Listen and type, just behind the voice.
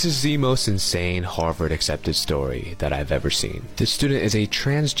This is the most insane Harvard accepted story that I've ever seen. This student is a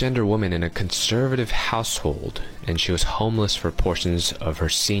transgender woman in a conservative household, and she was homeless for portions of her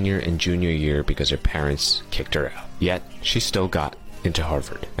senior and junior year because her parents kicked her out. Yet, she still got into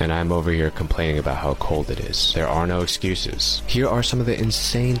Harvard. And I'm over here complaining about how cold it is. There are no excuses. Here are some of the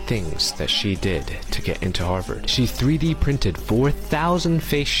insane things that she did to get into Harvard. She 3D printed 4,000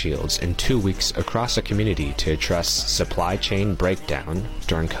 face shields in 2 weeks across the community to address supply chain breakdown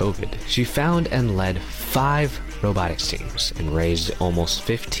during COVID. She found and led 5 robotics teams and raised almost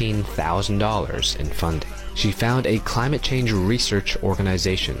 $15,000 in funding. She found a climate change research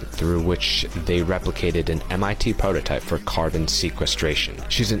organization through which they replicated an MIT prototype for carbon sequestration.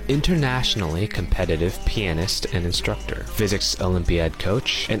 She's an internationally competitive pianist and instructor, physics Olympiad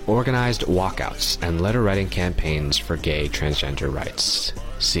coach, and organized walkouts and letter-writing campaigns for gay transgender rights,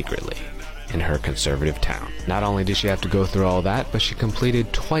 secretly, in her conservative town. Not only did she have to go through all that, but she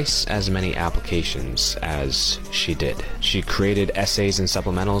completed twice as many applications as she did. She created essays and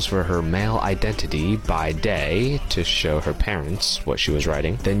supplementals for her male identity by day to show her parents what she was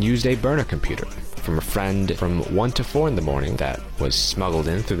writing, then used a burner computer from a friend from 1 to 4 in the morning that was smuggled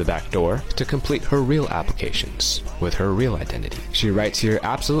in through the back door to complete her real applications with her real identity. She writes here,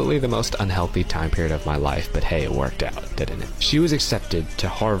 absolutely the most unhealthy time period of my life, but hey, it worked out, didn't it? She was accepted to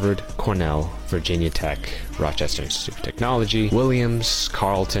Harvard, Cornell, Virginia Tech, Rochester Institute of Technology, Williams,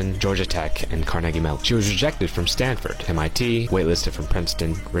 Carleton, Georgia Tech, and Carnegie Mellon. She was rejected from Stanford, MIT, waitlisted from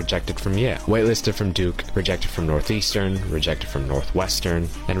Princeton, rejected from Yale, waitlisted from Duke, rejected from Northeastern, rejected from Northwestern,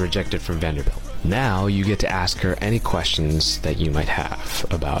 and rejected from Vanderbilt. Now you get to ask her any questions that you might have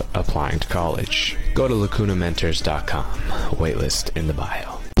about applying to college. Go to lacunamentors.com, waitlist in the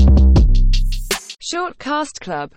bio. Short Cast Club